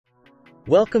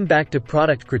Welcome back to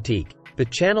Product Critique, the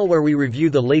channel where we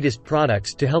review the latest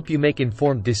products to help you make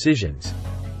informed decisions.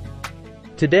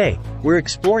 Today, we're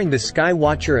exploring the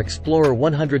Skywatcher Explorer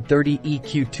 130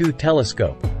 EQ2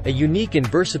 telescope, a unique and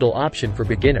versatile option for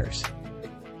beginners.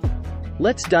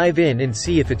 Let's dive in and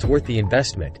see if it's worth the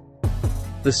investment.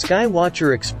 The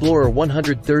Skywatcher Explorer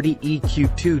 130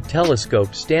 EQ2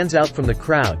 telescope stands out from the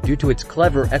crowd due to its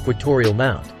clever equatorial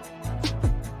mount.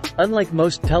 Unlike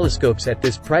most telescopes at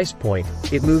this price point,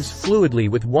 it moves fluidly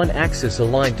with one axis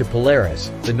aligned to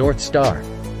Polaris, the North Star.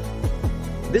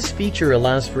 This feature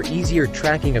allows for easier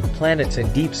tracking of planets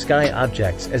and deep sky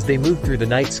objects as they move through the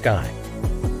night sky.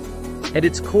 At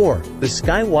its core, the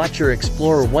Skywatcher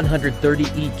Explorer 130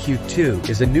 EQ2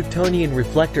 is a Newtonian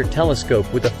reflector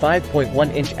telescope with a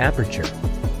 5.1-inch aperture.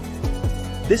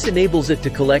 This enables it to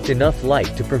collect enough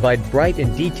light to provide bright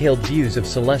and detailed views of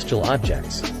celestial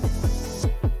objects.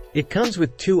 It comes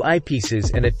with two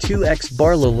eyepieces and a 2x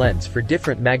Barlow lens for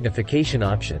different magnification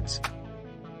options.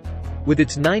 With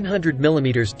its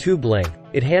 900mm tube length,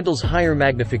 it handles higher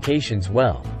magnifications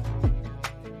well.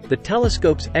 The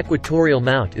telescope's equatorial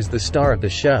mount is the star of the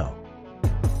show.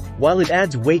 While it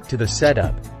adds weight to the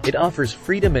setup, it offers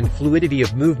freedom and fluidity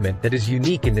of movement that is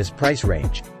unique in this price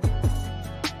range.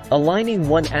 Aligning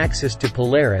one axis to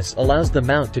Polaris allows the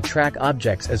mount to track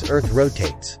objects as Earth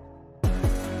rotates.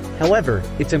 However,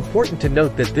 it's important to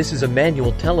note that this is a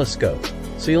manual telescope,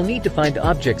 so you'll need to find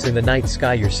objects in the night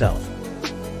sky yourself.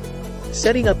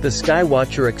 Setting up the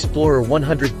Skywatcher Explorer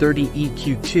 130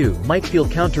 EQ2 might feel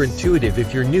counterintuitive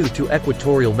if you're new to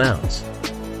equatorial mounts.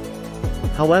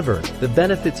 However, the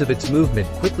benefits of its movement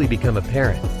quickly become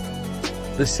apparent.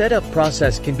 The setup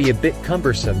process can be a bit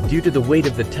cumbersome due to the weight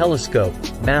of the telescope,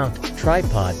 mount,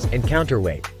 tripod, and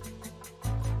counterweight.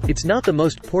 It's not the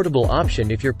most portable option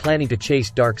if you're planning to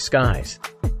chase dark skies.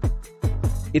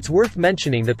 It's worth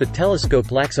mentioning that the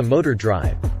telescope lacks a motor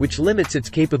drive, which limits its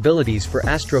capabilities for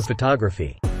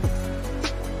astrophotography.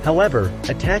 However,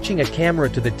 attaching a camera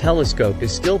to the telescope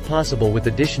is still possible with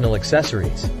additional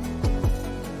accessories.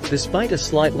 Despite a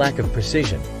slight lack of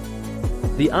precision,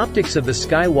 the optics of the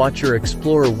Skywatcher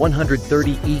Explorer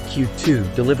 130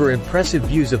 EQ2 deliver impressive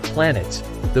views of planets,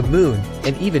 the moon,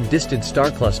 and even distant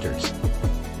star clusters.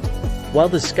 While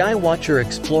the Skywatcher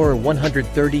Explorer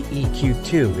 130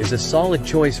 EQ2 is a solid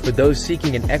choice for those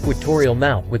seeking an equatorial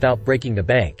mount without breaking the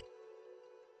bank,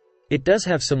 it does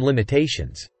have some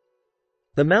limitations.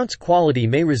 The mount's quality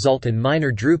may result in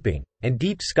minor drooping, and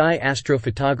deep sky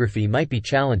astrophotography might be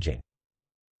challenging.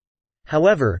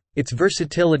 However, its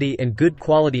versatility and good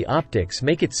quality optics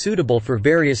make it suitable for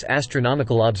various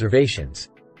astronomical observations.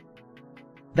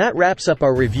 That wraps up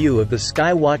our review of the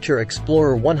Skywatcher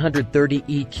Explorer 130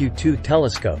 EQ2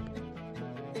 telescope.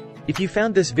 If you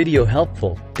found this video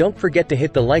helpful, don't forget to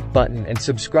hit the like button and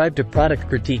subscribe to Product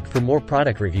Critique for more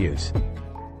product reviews.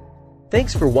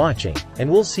 Thanks for watching,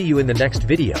 and we'll see you in the next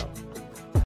video.